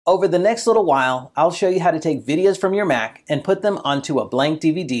Over the next little while, I'll show you how to take videos from your Mac and put them onto a blank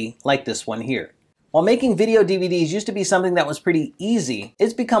DVD like this one here. While making video DVDs used to be something that was pretty easy,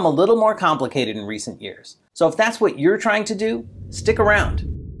 it's become a little more complicated in recent years. So if that's what you're trying to do, stick around.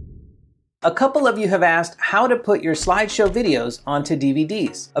 A couple of you have asked how to put your slideshow videos onto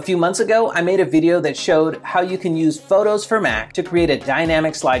DVDs. A few months ago, I made a video that showed how you can use Photos for Mac to create a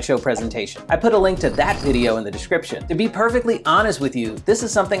dynamic slideshow presentation. I put a link to that video in the description. To be perfectly honest with you, this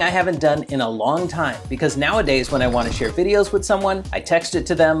is something I haven't done in a long time because nowadays when I want to share videos with someone, I text it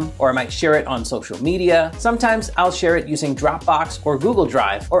to them or I might share it on social media. Sometimes I'll share it using Dropbox or Google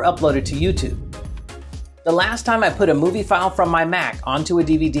Drive or upload it to YouTube. The last time I put a movie file from my Mac onto a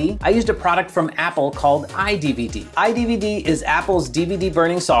DVD, I used a product from Apple called iDVD. iDVD is Apple's DVD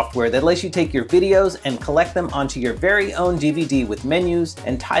burning software that lets you take your videos and collect them onto your very own DVD with menus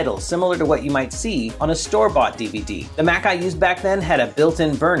and titles similar to what you might see on a store-bought DVD. The Mac I used back then had a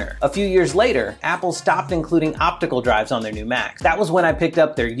built-in burner. A few years later, Apple stopped including optical drives on their new Macs. That was when I picked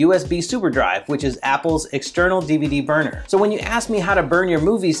up their USB Super Drive, which is Apple's external DVD burner. So when you asked me how to burn your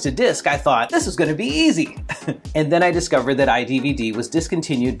movies to disk, I thought, this is going to be easy. And then I discovered that iDVD was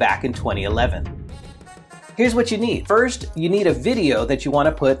discontinued back in 2011. Here's what you need. First, you need a video that you want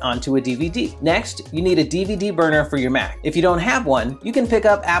to put onto a DVD. Next, you need a DVD burner for your Mac. If you don't have one, you can pick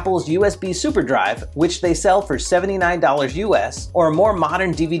up Apple's USB Super Drive, which they sell for $79 US, or a more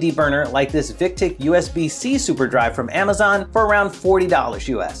modern DVD burner like this Victic USB-C Super Drive from Amazon for around $40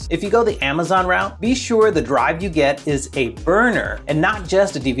 US. If you go the Amazon route, be sure the drive you get is a burner and not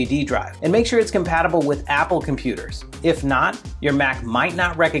just a DVD drive, and make sure it's compatible with Apple computers. If not, your Mac might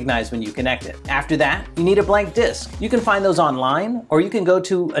not recognize when you connect it. After that, you need a blank disk. You can find those online, or you can go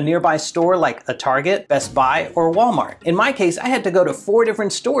to a nearby store like a Target, Best Buy, or Walmart. In my case, I had to go to 4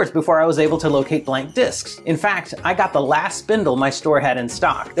 different stores before I was able to locate blank discs. In fact, I got the last spindle my store had in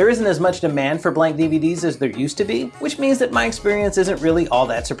stock. There isn't as much demand for blank DVDs as there used to be, which means that my experience isn't really all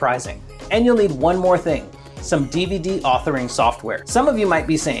that surprising. And you'll need one more thing. Some DVD authoring software. Some of you might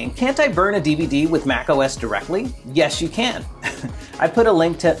be saying, can't I burn a DVD with macOS directly? Yes, you can. I put a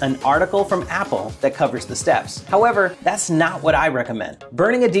link to an article from Apple that covers the steps. However, that's not what I recommend.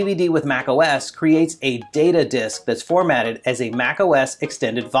 Burning a DVD with macOS creates a data disk that's formatted as a macOS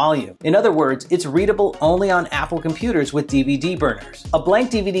extended volume. In other words, it's readable only on Apple computers with DVD burners. A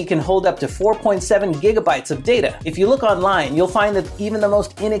blank DVD can hold up to 4.7 gigabytes of data. If you look online, you'll find that even the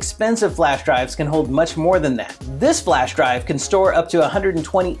most inexpensive flash drives can hold much more than that. This flash drive can store up to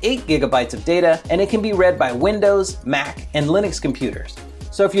 128 gigabytes of data, and it can be read by Windows, Mac, and Linux computers.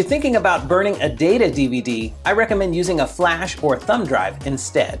 So if you're thinking about burning a data DVD, I recommend using a flash or thumb drive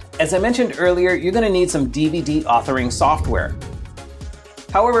instead. As I mentioned earlier, you're going to need some DVD authoring software.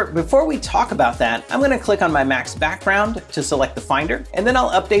 However, before we talk about that, I'm going to click on my Mac's background to select the Finder, and then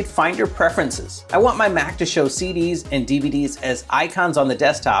I'll update Finder preferences. I want my Mac to show CDs and DVDs as icons on the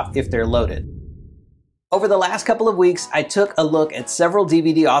desktop if they're loaded. Over the last couple of weeks, I took a look at several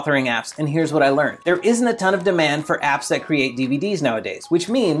DVD authoring apps, and here's what I learned. There isn't a ton of demand for apps that create DVDs nowadays, which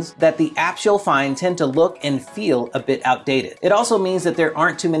means that the apps you'll find tend to look and feel a bit outdated. It also means that there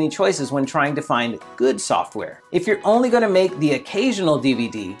aren't too many choices when trying to find good software. If you're only going to make the occasional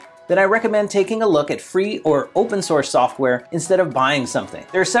DVD, then I recommend taking a look at free or open source software instead of buying something.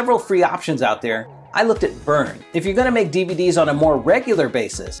 There are several free options out there. I looked at Burn. If you're going to make DVDs on a more regular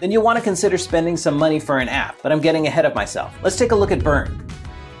basis, then you'll want to consider spending some money for an app, but I'm getting ahead of myself. Let's take a look at Burn.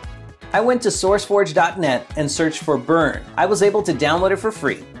 I went to sourceforge.net and searched for Burn. I was able to download it for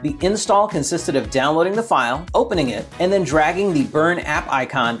free. The install consisted of downloading the file, opening it, and then dragging the Burn app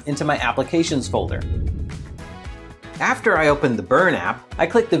icon into my applications folder. After I opened the Burn app, I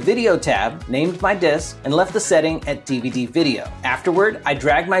clicked the Video tab, named my disk, and left the setting at DVD Video. Afterward, I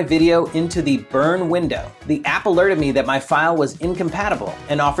dragged my video into the Burn window. The app alerted me that my file was incompatible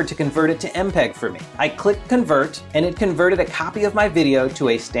and offered to convert it to MPEG for me. I clicked Convert, and it converted a copy of my video to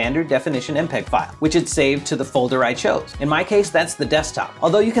a standard definition MPEG file, which it saved to the folder I chose. In my case, that's the desktop,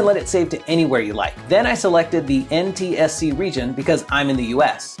 although you can let it save to anywhere you like. Then I selected the NTSC region because I'm in the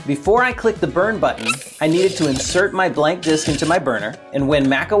US. Before I clicked the Burn button, I needed to insert my blank disk into my burner, and when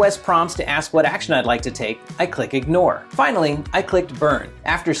macOS prompts to ask what action I'd like to take, I click Ignore. Finally, I clicked Burn.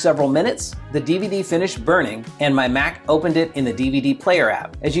 After several minutes, the DVD finished burning, and my Mac opened it in the DVD Player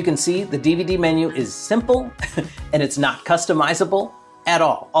app. As you can see, the DVD menu is simple, and it's not customizable at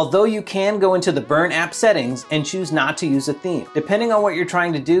all. Although you can go into the Burn app settings and choose not to use a theme. Depending on what you're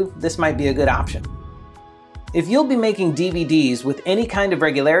trying to do, this might be a good option. If you'll be making DVDs with any kind of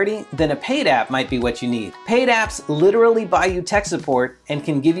regularity, then a paid app might be what you need. Paid apps literally buy you tech support and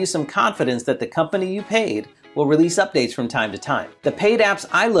can give you some confidence that the company you paid will release updates from time to time. The paid apps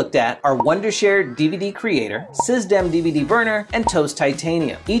I looked at are Wondershare DVD Creator, Cisdem DVD Burner, and Toast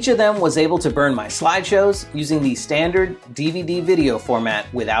Titanium. Each of them was able to burn my slideshows using the standard DVD video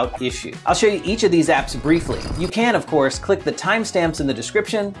format without issue. I'll show you each of these apps briefly. You can, of course, click the timestamps in the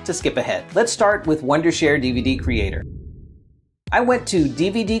description to skip ahead. Let's start with Wondershare DVD Creator. I went to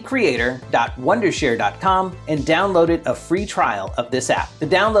dvdcreator.wondershare.com and downloaded a free trial of this app. The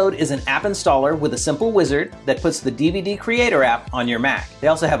download is an app installer with a simple wizard that puts the DVD Creator app on your Mac. They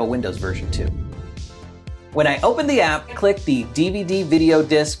also have a Windows version too. When I opened the app, clicked the DVD video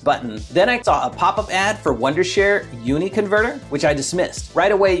disc button, then I saw a pop-up ad for Wondershare Uni Converter, which I dismissed.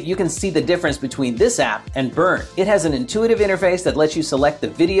 Right away, you can see the difference between this app and Burn. It has an intuitive interface that lets you select the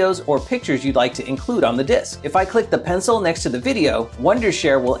videos or pictures you'd like to include on the disc. If I click the pencil next to the video,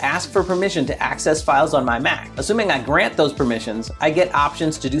 Wondershare will ask for permission to access files on my Mac. Assuming I grant those permissions, I get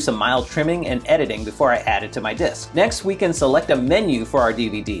options to do some mild trimming and editing before I add it to my disc. Next, we can select a menu for our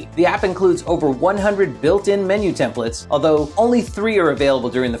DVD. The app includes over 100 built-in menu templates, although only 3 are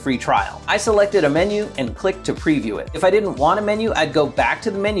available during the free trial. I selected a menu and clicked to preview it. If I didn't want a menu, I'd go back to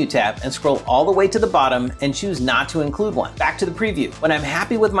the menu tab and scroll all the way to the bottom and choose not to include one. Back to the preview. When I'm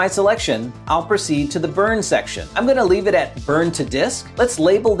happy with my selection, I'll proceed to the burn section. I'm going to leave it at burn to disk. Let's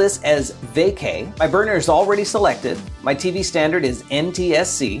label this as vacay. My burner is already selected. My TV standard is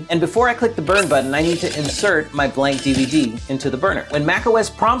NTSC. And before I click the burn button, I need to insert my blank DVD into the burner. When macOS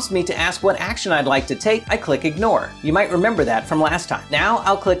prompts me to ask what action I'd like to take, I click ignore. You might remember that from last time. Now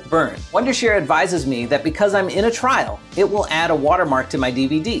I'll click burn. Wondershare advises me that because I'm in a trial, it will add a watermark to my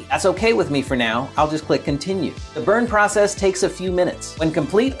DVD. That's okay with me for now. I'll just click continue. The burn process takes a few minutes. When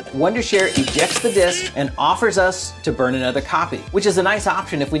complete, Wondershare ejects the disc and offers us to burn another copy, which is a nice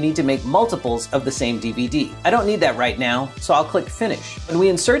option if we need to make multiples of the same DVD. I don't need that right now, so I'll click finish. When we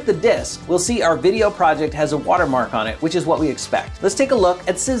insert the disc, we'll see our video project has a watermark on it, which is what we expect. Let's take a look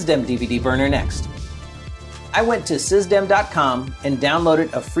at Cisdem DVD Burner next. I went to Cisdem.com and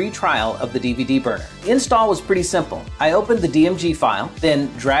downloaded a free trial of the DVD burner. The install was pretty simple. I opened the DMG file, then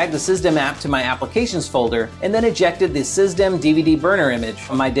dragged the Cisdem app to my applications folder, and then ejected the Cisdem DVD burner image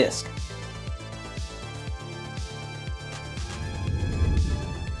from my disk.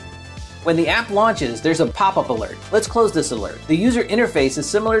 When the app launches, there's a pop-up alert. Let's close this alert. The user interface is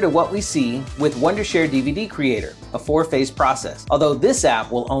similar to what we see with Wondershare DVD Creator, a 4-phase process, although this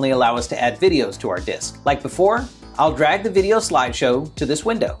app will only allow us to add videos to our disk. Like before, I'll drag the video slideshow to this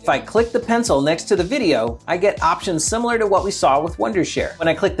window. If I click the pencil next to the video, I get options similar to what we saw with Wondershare. When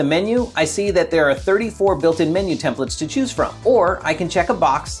I click the menu, I see that there are 34 built-in menu templates to choose from, or I can check a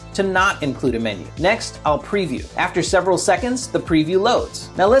box to not include a menu. Next, I'll preview. After several seconds, the preview loads.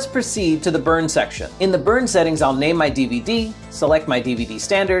 Now let's proceed to the burn section. In the burn settings, I'll name my DVD, select my DVD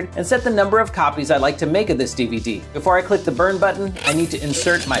standard, and set the number of copies I'd like to make of this DVD. Before I click the burn button, I need to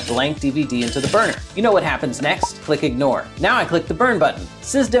insert my blank DVD into the burner. You know what happens next? Click ignore. Now I click the burn button.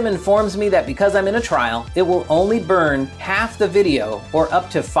 Cisdem informs me that because I'm in a trial, it will only burn half the video or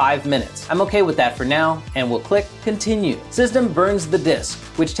up to 5 minutes. I'm okay with that for now, and we'll click continue. Cisdem burns the disc,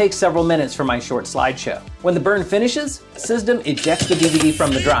 which takes several minutes for my short slideshow. When the burn finishes, Cisdem ejects the DVD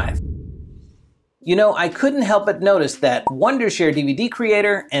from the drive. You know, I couldn't help but notice that Wondershare DVD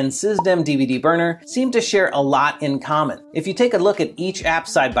Creator and Cisdem DVD Burner seem to share a lot in common. If you take a look at each app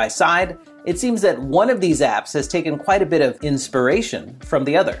side by side, it seems that one of these apps has taken quite a bit of inspiration from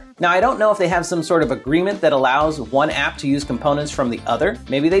the other. Now, I don't know if they have some sort of agreement that allows one app to use components from the other.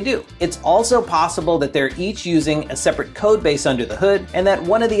 Maybe they do. It's also possible that they're each using a separate code base under the hood and that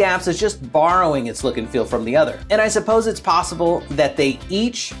one of the apps is just borrowing its look and feel from the other. And I suppose it's possible that they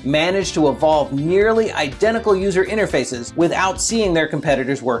each managed to evolve nearly identical user interfaces without seeing their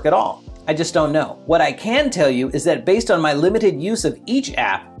competitors work at all. I just don't know. What I can tell you is that based on my limited use of each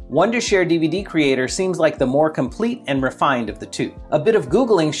app, Wondershare DVD Creator seems like the more complete and refined of the two. A bit of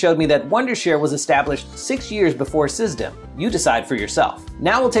Googling showed me that Wondershare was established 6 years before Cisdem. You decide for yourself.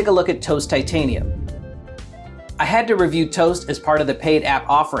 Now we'll take a look at Toast Titanium. I had to review Toast as part of the paid app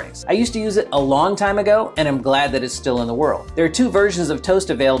offerings. I used to use it a long time ago, and I'm glad that it's still in the world. There are 2 versions of Toast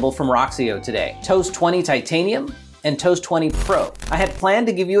available from Roxio today: Toast 20 Titanium and Toast 20 Pro. I had planned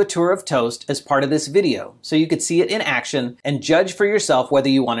to give you a tour of Toast as part of this video, so you could see it in action and judge for yourself whether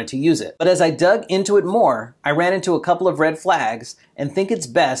you wanted to use it. But as I dug into it more, I ran into a couple of red flags and think it's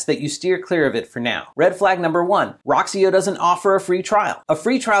best that you steer clear of it for now. Red flag number 1, Roxio doesn't offer a free trial. A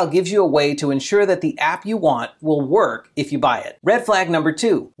free trial gives you a way to ensure that the app you want will work if you buy it. Red flag number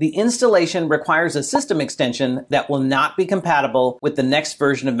 2, the installation requires a system extension that will not be compatible with the next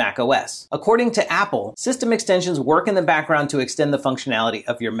version of macOS. According to Apple, system extensions work in the background to extend the functionality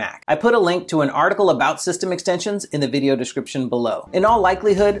of your Mac. I put a link to an article about system extensions in the video description below. In all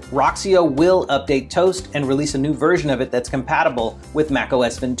likelihood, Roxio will update Toast and release a new version of it that's compatible with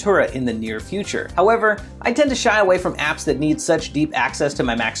macOS Ventura in the near future. However, I tend to shy away from apps that need such deep access to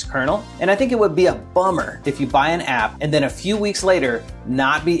my Mac's kernel, and I think it would be a bummer if you buy an app and then a few weeks later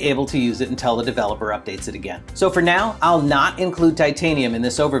not be able to use it until the developer updates it again. So for now, I'll not include Titanium in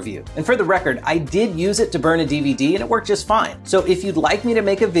this overview. And for the record, I did use it to burn a DVD and it worked just fine. So if you'd like me to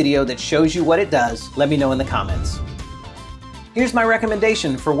make a video that shows you what it does, let me know in the comments. Here's my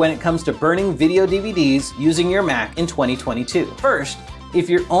recommendation for when it comes to burning video DVDs using your Mac in 2022. First, if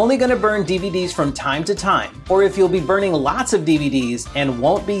you're only going to burn DVDs from time to time, or if you'll be burning lots of DVDs and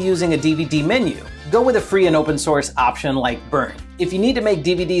won't be using a DVD menu, go with a free and open source option like Burn. If you need to make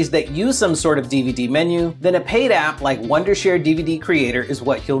DVDs that use some sort of DVD menu, then a paid app like Wondershare DVD Creator is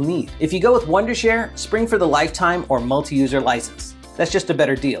what you'll need. If you go with Wondershare, spring for the lifetime or multi-user license. That's just a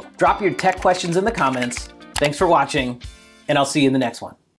better deal. Drop your tech questions in the comments. Thanks for watching, and I'll see you in the next one.